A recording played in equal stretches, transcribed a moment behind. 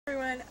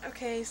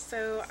Okay,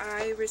 so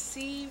I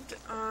received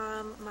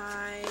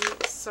my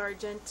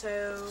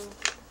Sargento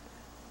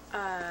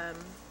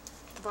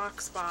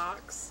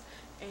Voxbox,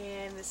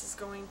 and this is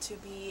going to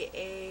be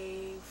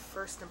a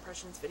first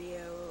impressions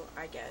video,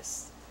 I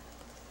guess.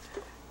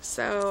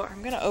 So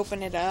I'm gonna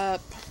open it up.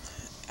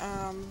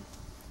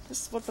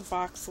 This is what the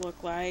box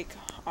looked like.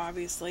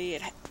 Obviously,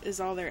 it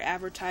is all their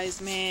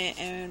advertisement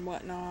and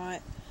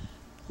whatnot.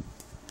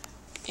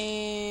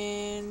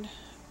 And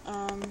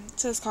it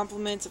says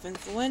compliments of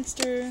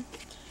influenster.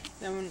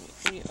 Then when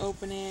you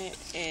open it,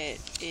 it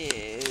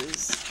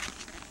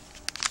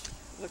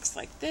looks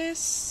like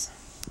this.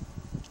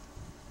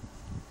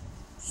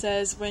 It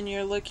says when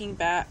you're looking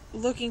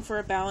for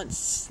a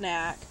balanced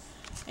snack,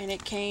 and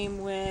it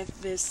came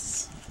with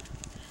this.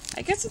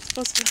 I guess it's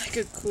supposed to be like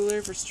a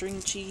cooler for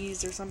string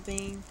cheese or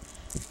something.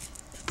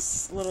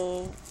 It's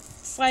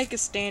like a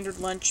standard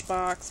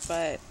lunchbox,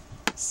 but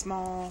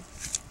small.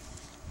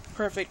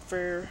 Perfect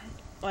for,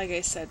 like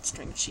I said,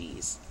 string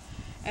cheese.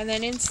 And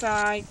then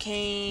inside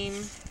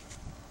came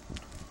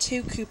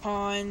 2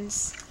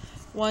 coupons.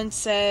 One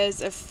says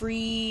a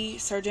free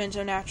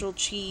Sargento natural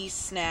cheese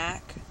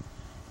snack,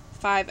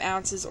 5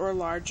 ounces or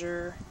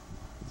larger,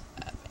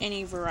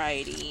 any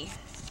variety.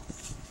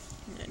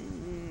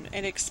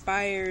 It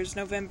expires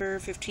November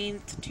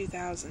 15th,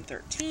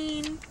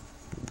 2013.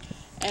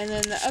 And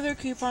then the other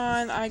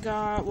coupon I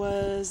got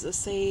was a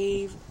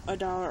save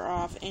 $1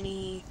 off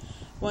any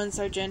 1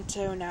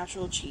 Sargento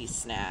natural cheese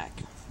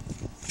snack.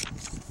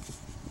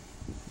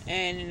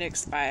 And it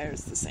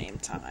expires the same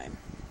time.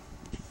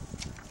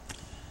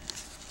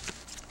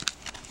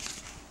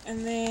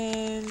 And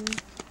then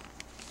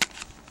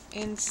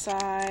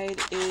inside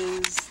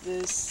is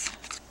this.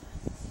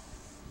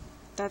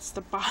 That's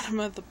the bottom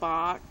of the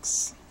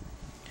box.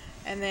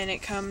 And then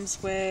it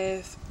comes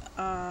with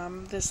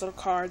this little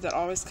card that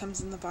always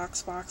comes in the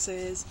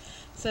boxes.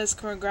 It says,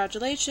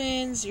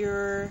 "Congratulations,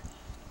 your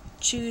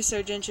Choose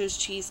Sargento's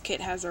cheese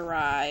kit has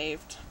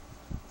arrived."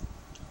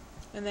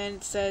 And then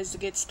it says to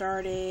get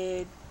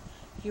started,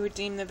 you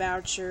redeem the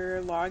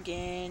voucher, log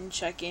in,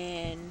 check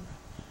in,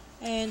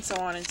 and so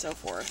on and so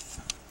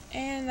forth.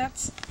 And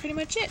that's pretty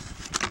much it.